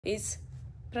is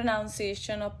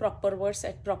pronunciation of proper words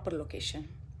at proper location.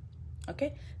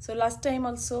 Okay, so last time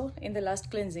also in the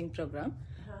last cleansing program,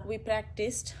 we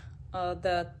practiced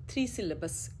the 3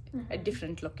 syllables at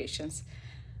different locations.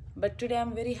 But today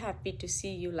I'm very happy to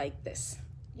see you like this.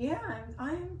 Yeah,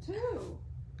 I am too.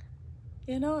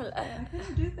 You know, I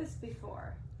couldn't do this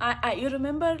before. You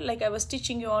remember, like I was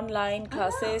teaching you online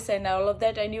classes and all of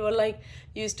that, and you were like,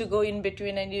 you used to go in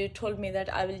between, and you told me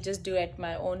that I will just do at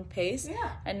my own pace.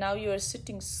 Yeah. And now you are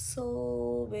sitting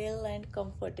so well and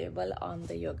comfortable on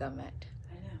the yoga mat.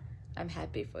 I know. I'm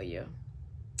happy for you.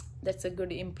 That's a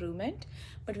good improvement,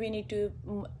 but we need to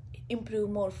improve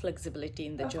more flexibility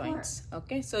in the joints.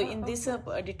 Okay, so in this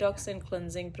detox and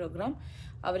cleansing program,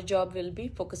 our job will be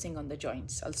focusing on the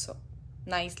joints also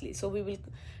nicely. So we will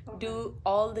do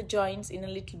all the joints in a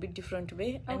little bit different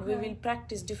way, and we will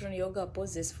practice different yoga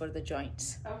poses for the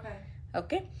joints.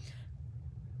 Okay,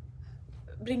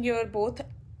 bring your both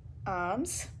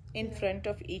arms in front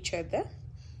of each other,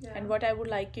 and what I would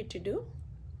like you to do,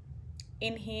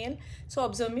 inhale. So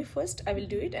observe me first, I will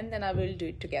do it and then I will do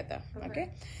it together.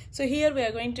 Okay, so here we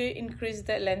are going to increase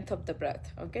the length of the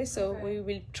breath. Okay, so we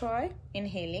will try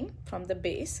inhaling from the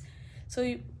base.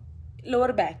 So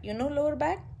lower back, you know, lower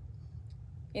back,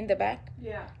 in the back,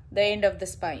 the end of the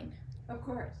spine. Of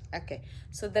course. Okay,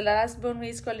 so the last bone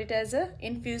we call it as a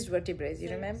infused vertebrae. You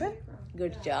remember?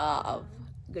 Good job.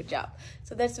 Good job.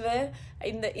 So that's where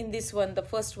in this one, the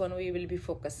first one, we will be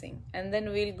focusing, and then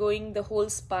we'll going the whole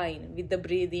spine with the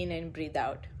breathe in and breathe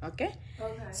out. Okay.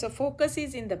 So focus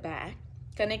is in the back.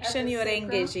 Connection you are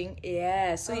engaging.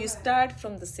 Yeah. So you start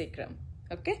from the sacrum.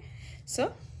 Okay.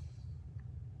 So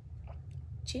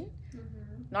chin,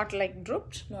 not like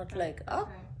drooped, not like up.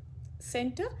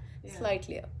 Center,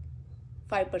 slightly up.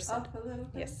 5%. Up a little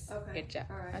bit? Yes. Good job.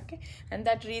 Okay. And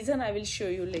that reason I will show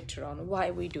you later on why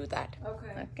we do that.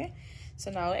 Okay. So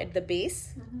now at the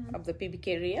base of the pubic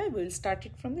area, we will start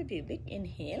it from the pubic.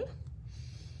 Inhale.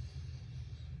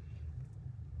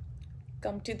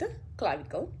 Come to the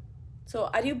clavicle. So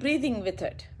are you breathing with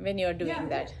it when you are doing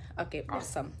that? Okay,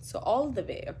 awesome. So all the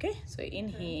way. Okay. So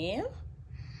inhale.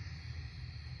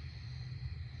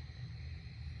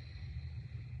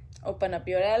 Open up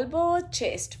your elbow,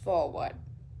 chest forward.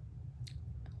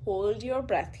 Hold your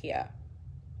breath here.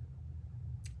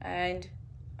 And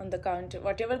on the count,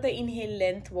 whatever the inhale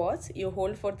length was, you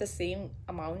hold for the same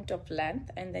amount of length,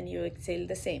 and then you exhale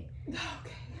the same.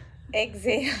 Okay.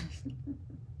 Exhale.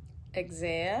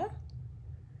 Exhale.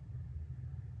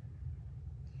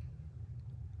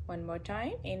 One more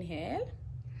time. Inhale.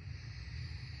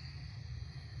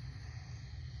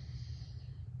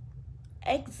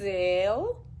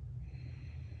 Exhale.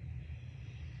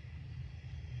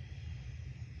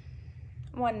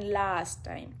 One last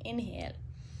time. Inhale.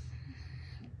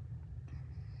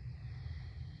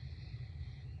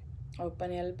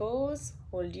 Open elbows.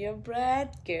 Hold your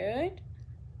breath. Good.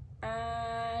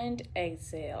 And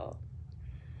exhale.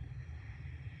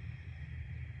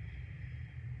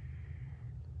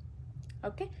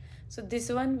 Okay. So this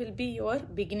one will be your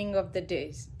beginning of the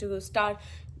day. To start,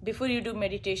 before you do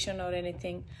meditation or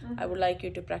anything, I would like you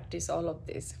to practice all of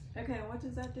this. Okay. And what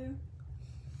does that do?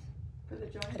 For the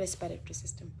joint? Respiratory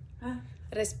system. Huh?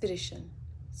 Respiration.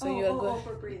 So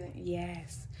for breathing.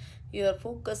 Yes. Your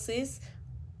focus is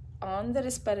on the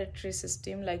respiratory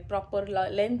system, like proper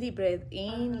lengthy breath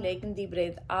in, lengthy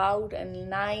breath out, and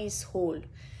nice hold.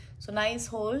 So nice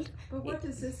hold. But what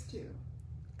does this do?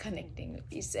 Connecting.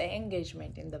 It's an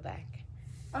engagement in the back.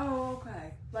 Oh,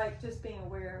 okay. Like just being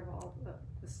aware of all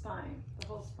the spine, the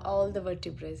whole spine. All the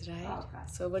vertebrae, right? Oh, okay.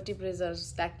 So vertebrae are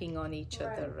stacking on each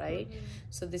other, right?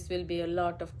 So this will be a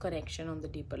lot of connection on the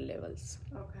deeper levels.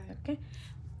 Okay.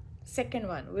 Second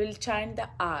one, we'll chant the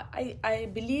R. I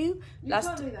believe you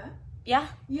told me that. Yeah.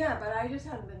 Yeah, but I just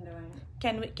haven't been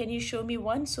doing it. Can you show me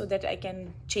one so that I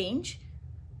can change?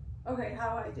 Okay,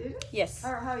 how I did it? Yes.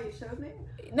 Or how you showed me?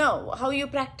 No, how you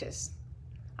practice.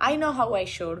 I know how I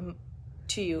showed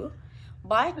to you,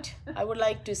 but I would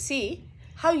like to see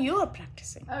how you are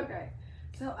practicing. Okay.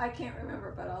 So I can't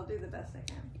remember, but I'll do the best I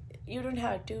can. You don't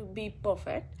have to be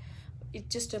perfect.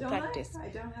 It's just a practice. I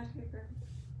don't have to be perfect.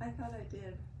 I thought I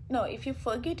did. No, if you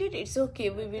forget it, it's okay.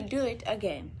 We will do it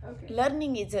again. Okay.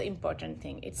 Learning is an important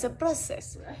thing. It's a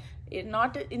process. Right. It's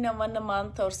not in a 1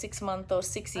 month or 6 months or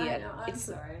 6 years. I know. I'm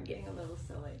sorry. I'm being a little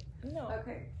silly. No.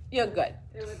 Okay. You're good.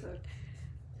 It was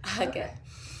Okay.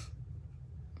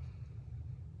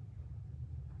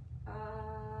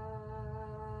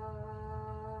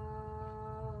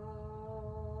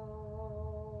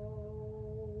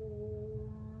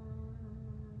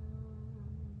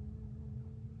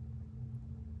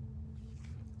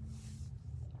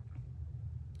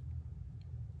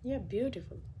 Yeah,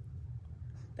 beautiful.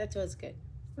 That was good.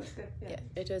 That's good. Yeah. Yeah,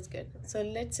 it was good. So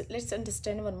let's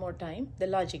understand one more time the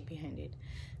logic behind it.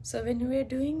 So when we are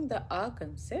doing the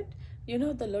concept, you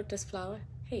know the lotus flower.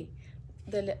 Hey,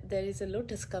 there is a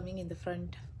lotus coming in the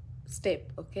front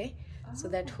step. Okay, so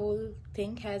that whole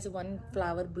thing has one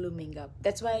flower blooming up.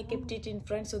 That's why I kept it in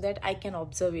front so that I can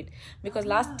observe it. Because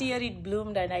last year it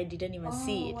bloomed and I didn't even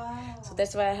see it. Wow. So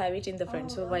that's why I have it in the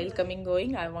front. So while lovely. coming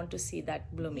going, I want to see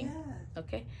that blooming. Yes.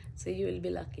 Okay, so you will be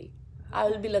lucky. I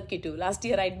will be lucky too. Last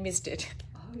year I missed it.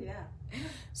 Oh yeah.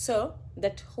 So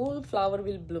that whole flower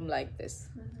will bloom like this,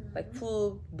 like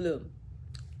full bloom.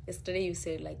 Yesterday you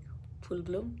said like full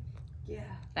bloom, Yeah.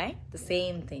 right? The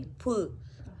same thing, full.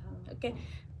 Okay,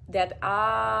 that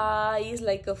ah is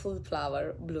like a full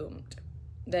flower bloomed.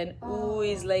 Then ooh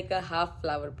is like a half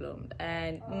flower bloomed,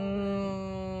 and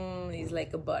is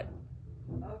like a bud.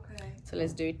 Okay. So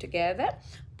let's do it together.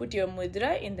 Put your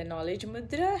mudra in the knowledge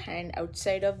mudra, hand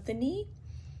outside of the knee.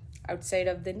 Outside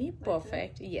of the knee,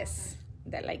 perfect. Yes,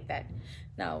 that like that.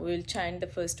 Now we'll chant the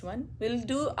first one. We'll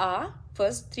do ah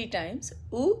first 3 times,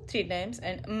 oo 3 times,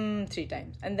 and 3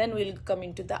 times, and then we'll come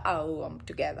into the ah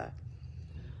together.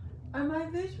 Am I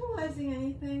visualizing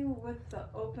anything with the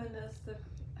openness, the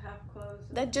half closed?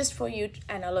 That's just for you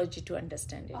analogy to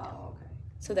understand it, Oh, okay.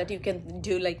 so that you can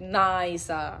do like nice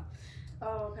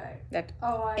Oh, okay. that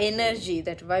I energy, see.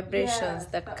 that vibrations, Yes,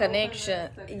 that the connection.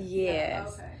 openness, the-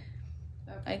 Yes.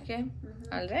 Yeah, okay. Okay.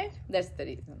 All right. That's the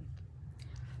reason.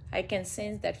 I can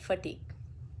sense that fatigue.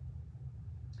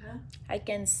 Huh? I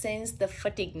can sense the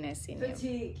fatigueness in you.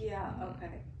 Fatigue. Yeah.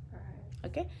 Okay. All right.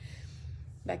 Okay.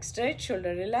 Back straight,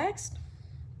 shoulder relaxed.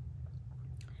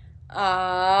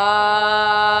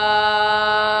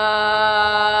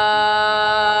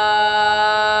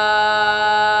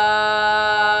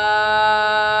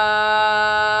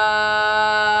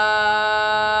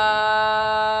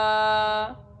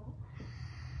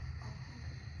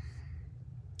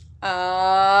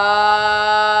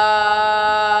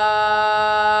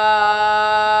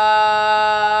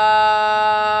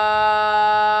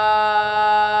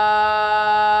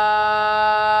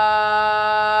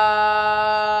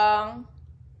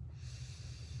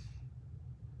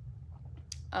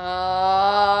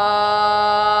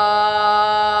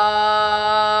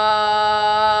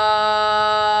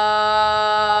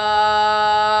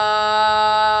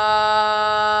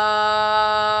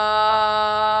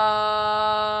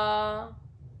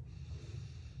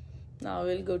 Now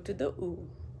we'll go to the oo.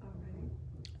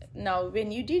 Now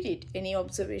when you did it, any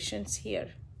observations here?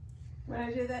 When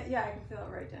I do that, yeah, I can feel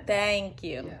it right then. Thank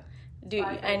you.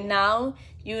 Yeah. And now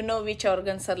you know which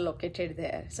organs are located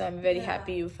there. So I'm very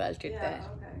happy you felt it there.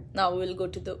 Okay. Now we'll go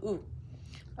to the oo.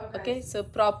 Okay, so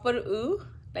proper oo,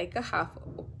 like a half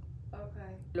O. Okay.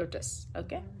 Lotus.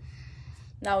 Okay.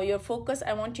 Now your focus,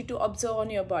 I want you to observe on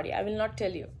your body. I will not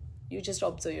tell you. You just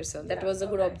observe yourself. That was a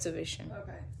good observation.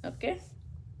 Okay. Okay.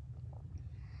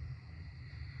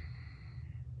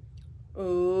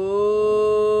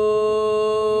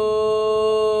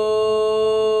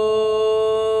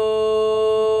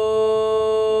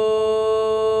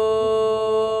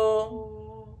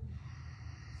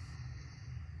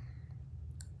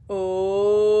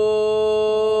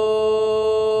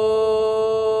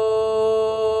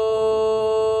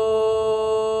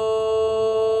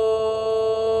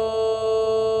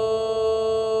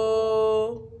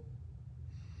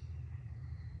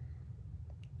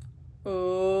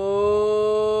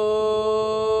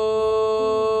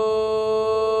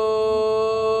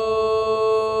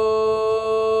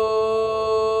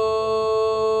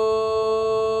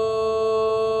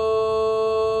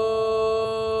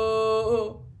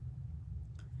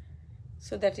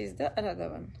 So that is the another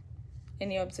one.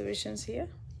 Any observations here?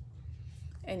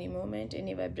 Any movement,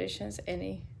 any vibrations,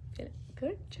 any feeling?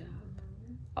 Good job.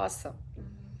 Awesome.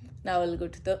 Now we'll go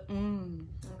to the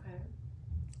Okay.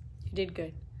 You did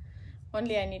good.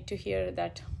 Only I need to hear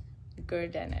that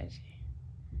good energy.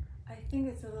 I think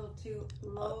it's a little too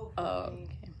low for me.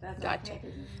 Okay. That's Gotcha.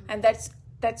 okay. And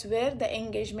that's where the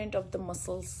engagement of the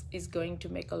muscles is going to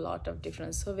make a lot of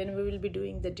difference. So when we will be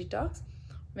doing the detox,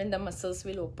 when the muscles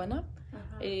will open up,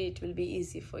 it will be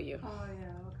easy for you. Oh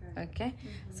yeah, okay. Okay,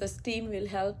 so steam will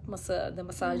help, the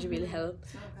massage will help,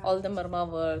 all the marma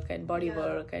work and body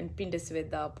work and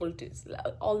pindasveda, poultice,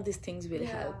 all these things will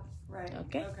help. Right.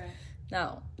 Okay.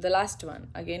 Now the last one,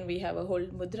 again we have a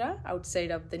hold mudra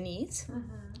outside of the knees.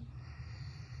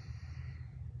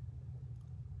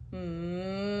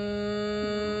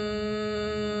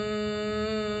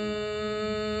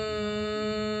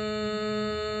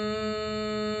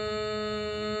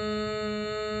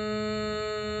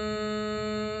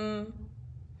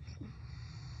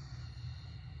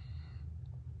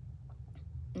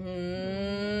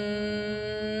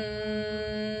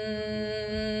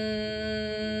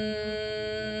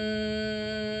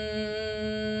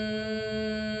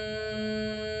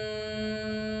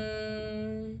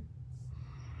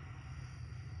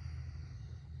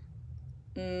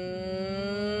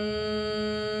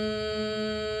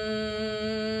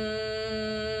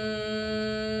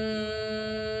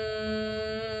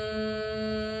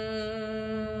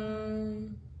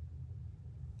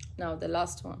 Now the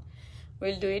last one.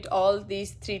 We'll do it all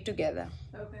these three together.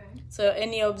 Okay. So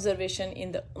any observation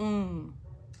in the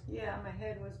Yeah, my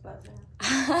head was buzzing.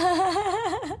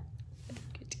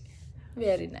 Good.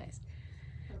 Very nice.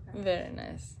 Okay. Very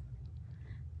nice.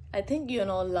 I think you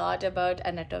know a lot about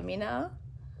anatomy now,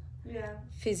 Yeah.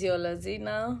 physiology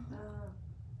now,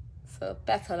 so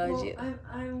pathology. Well,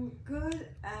 I'm good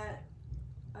at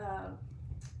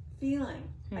feeling.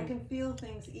 I can feel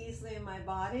things easily in my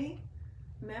body.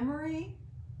 Memory,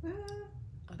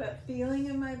 but feeling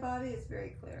in my body is very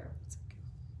clear.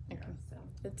 Okay.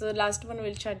 Yeah, So the last one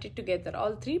we'll chant it together,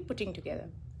 all three putting together.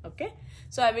 Okay.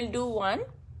 So I will do one,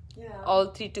 yeah.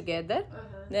 all three together.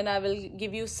 Then I will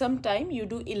give you some time. You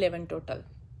do 11 total.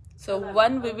 So 11,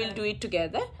 one we will do it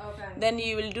together. Okay. Then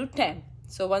you will do 10.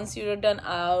 So once you're done,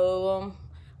 aum,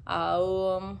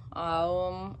 aum,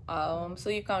 aum, aum. So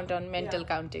you count on mental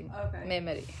counting, Okay.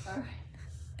 memory. All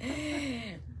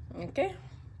right. Okay.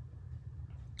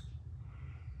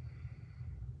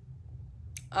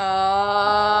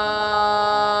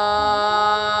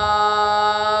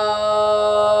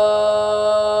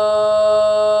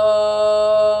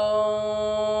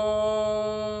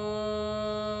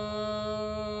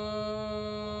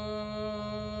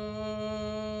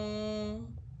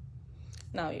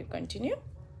 Now you continue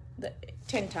the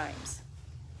 10 times.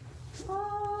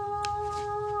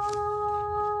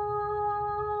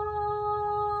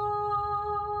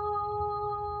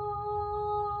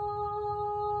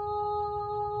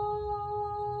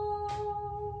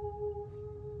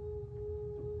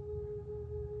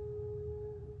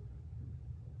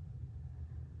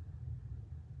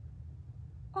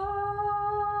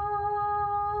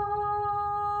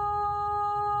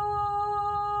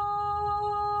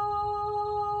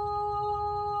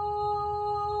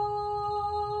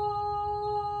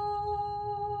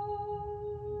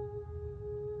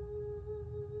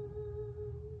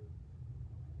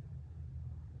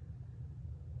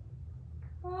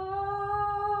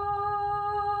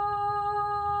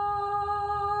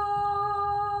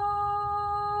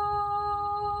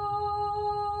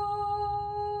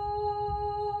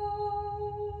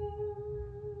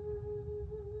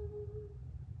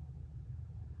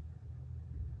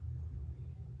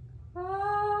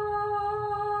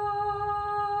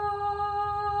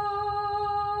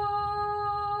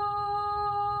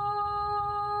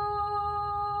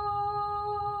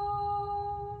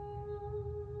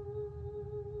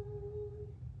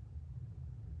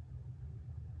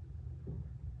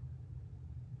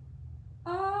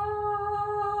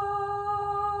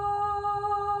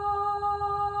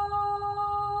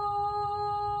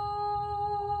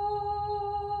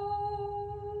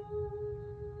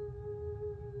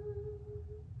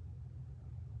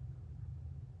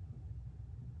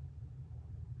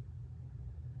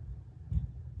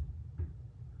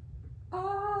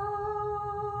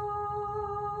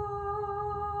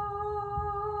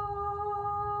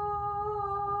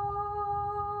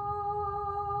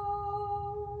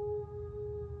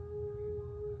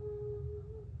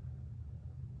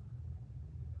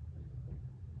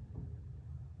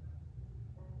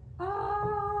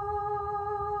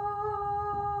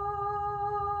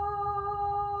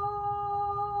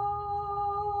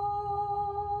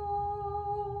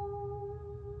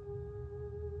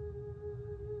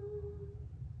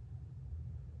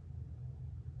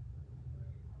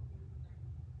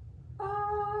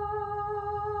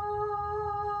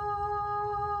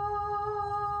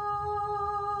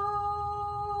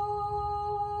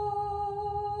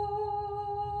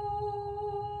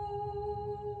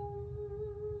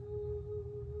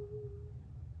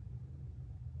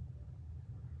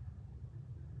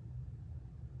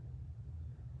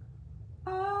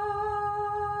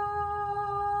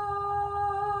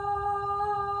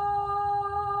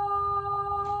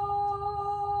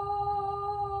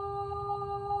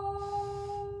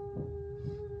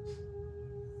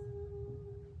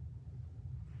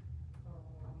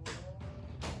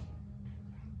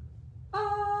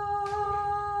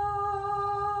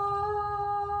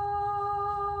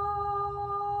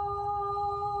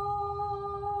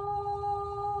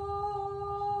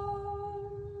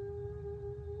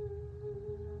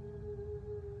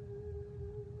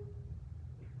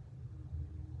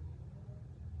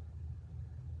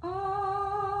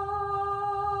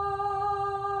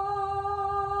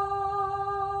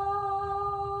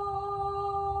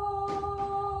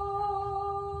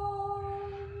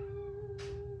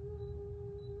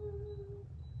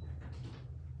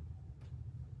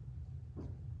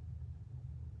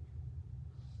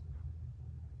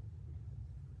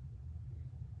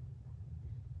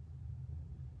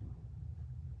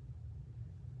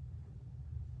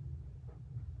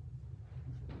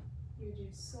 You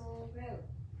did so well.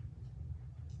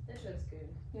 That was good.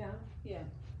 Yeah. Yeah.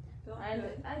 Felt And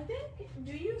good. I think,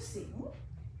 do you sing?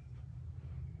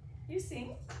 You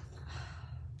sing?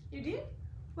 You did?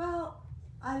 Well,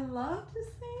 I love to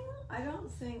sing. I don't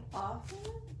sing often.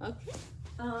 Okay.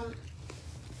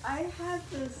 I had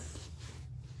this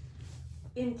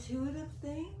intuitive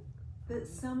thing that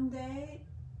someday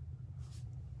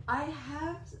I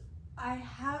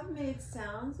have made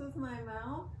sounds with my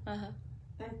mouth,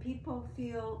 and people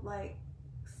feel like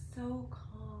so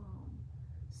calm,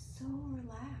 so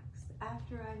relaxed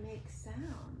after I make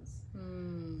sounds.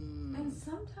 And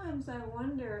sometimes I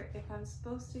wonder if I'm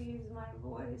supposed to use my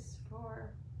voice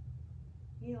for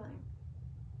healing.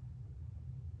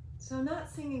 So not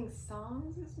singing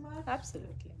songs as much.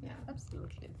 Absolutely. Yeah.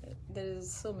 Absolutely. There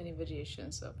is so many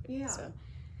variations of it. Yeah. So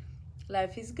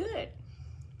life is good.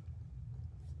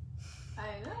 I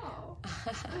know.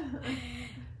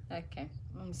 Okay.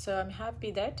 So I'm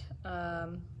happy that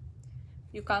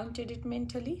you counted it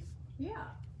mentally. Yeah.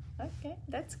 Okay,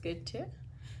 that's good too.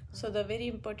 So the very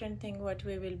important thing what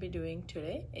we will be doing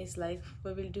today is like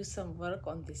we will do some work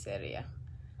on this area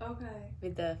Okay.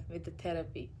 with the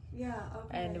therapy, Yeah.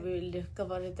 Okay. and we will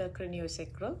cover the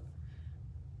craniosacral.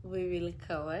 We will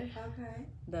cover Okay.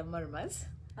 the murmurs,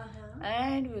 Uh-huh.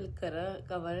 and we'll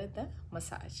cover the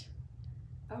massage.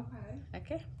 Okay.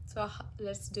 Okay, so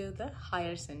let's do the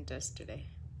higher centers today.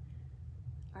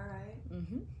 All right.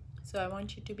 So I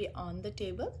want you to be on the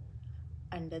table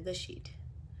under the sheet.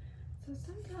 So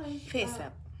sometimes Face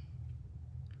up.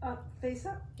 Face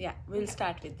up. Yeah, we'll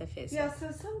start with the face Yeah. up.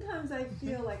 So sometimes I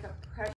feel like a pressure